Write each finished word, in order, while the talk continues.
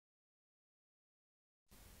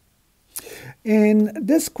In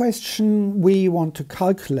this question, we want to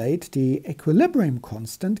calculate the equilibrium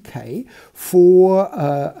constant K for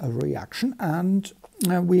a reaction, and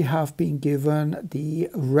we have been given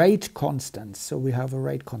the rate constant. So we have a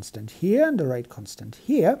rate constant here and a rate constant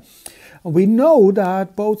here. We know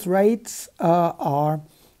that both rates are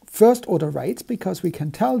first order rates because we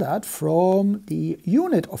can tell that from the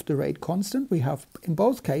unit of the rate constant. We have in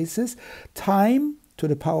both cases time to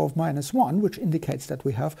the power of -1, which indicates that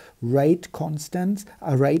we have rate constants,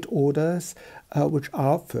 rate orders, which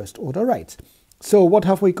are first order rates. So what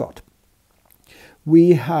have we got?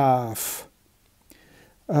 We have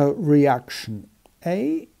reaction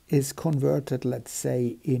A is converted, let's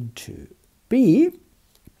say, into B,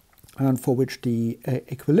 and for which the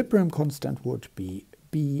equilibrium constant would be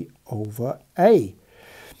B over A.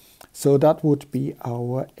 So that would be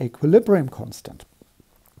our equilibrium constant.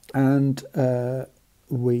 And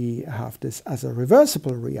we have this as a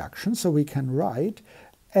reversible reaction, so we can write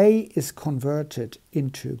A is converted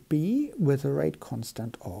into B with a rate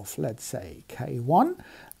constant of, let's say, K1,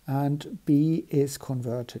 and B is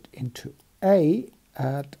converted into A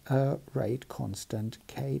at a rate constant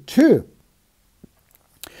K2.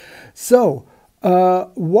 So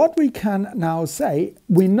what we can now say,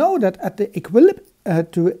 we know that at the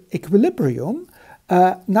equilibrium,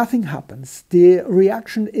 nothing happens. The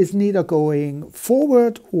reaction is neither going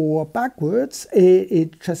forward or backwards.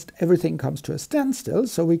 Everything comes to a standstill.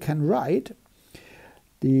 So we can write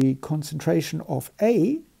the concentration of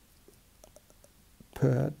A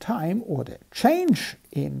per time, or the change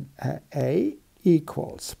in A,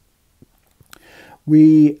 equals.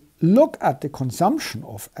 We look at the consumption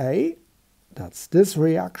of A, that's this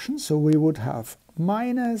reaction, so we would have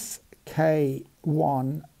minus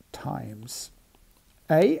K1 times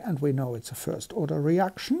A, and we know it's a first order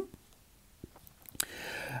reaction.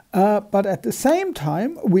 But at the same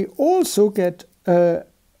time, we also get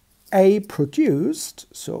A produced,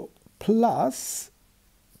 so plus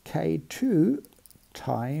K2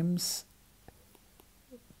 times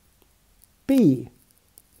B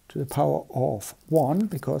to the power of 1,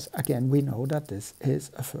 because again we know that this is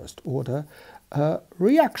a first order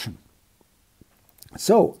reaction.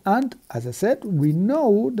 So, and as I said, we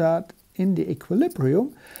know that in the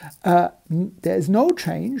equilibrium there is no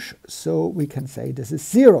change, so we can say this is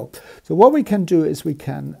 0. So what we can do is we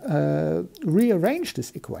can rearrange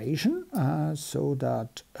this equation so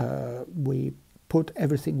that we put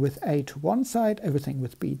everything with A to one side, everything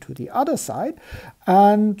with B to the other side,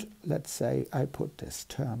 and let's say I put this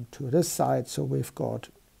term to this side, so we've got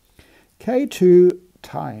K2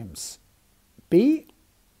 times B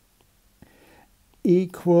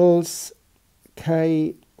equals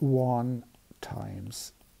K1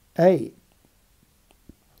 times A.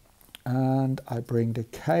 And I bring the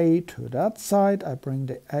K to that side, I bring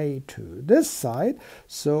the A to this side,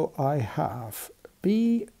 so I have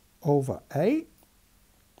B over A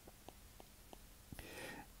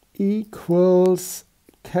equals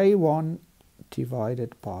K1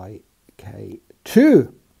 divided by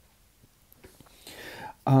K2.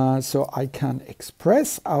 So I can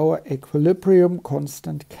express our equilibrium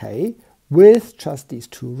constant K with just these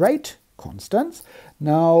two rate constants.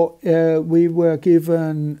 Now we were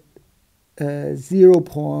given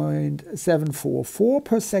 0.744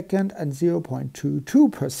 per second and 0.22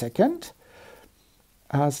 per second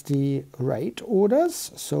as the rate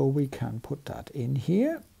orders, so we can put that in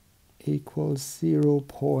here, equals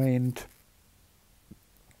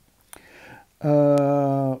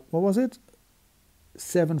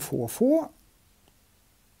 744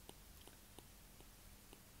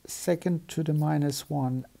 second to the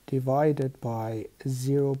 -1 divided by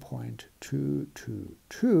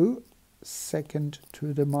 0.222 second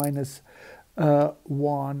to the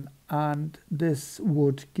 -1, and this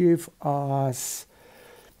would give us,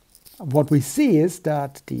 what we see is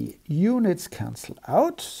that the units cancel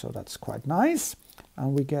out, so that's quite nice,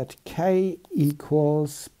 and we get K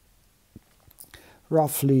equals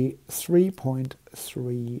roughly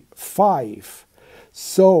 3.35.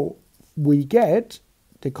 So we get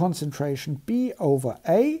the concentration B over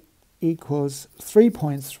A equals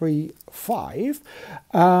 3.35,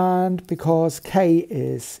 and because K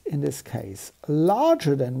is in this case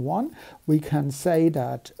larger than 1, we can say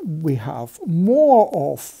that we have more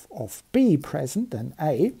of B present than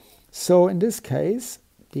A. So in this case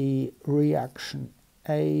the reaction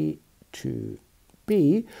A to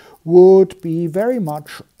B would be very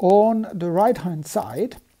much on the right hand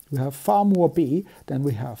side. We have far more B than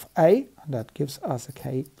we have A, and that gives us a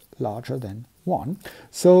K larger than 1.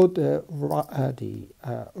 So the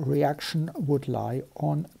reaction would lie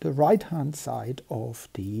on the right hand side of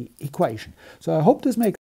the equation. So I hope this makes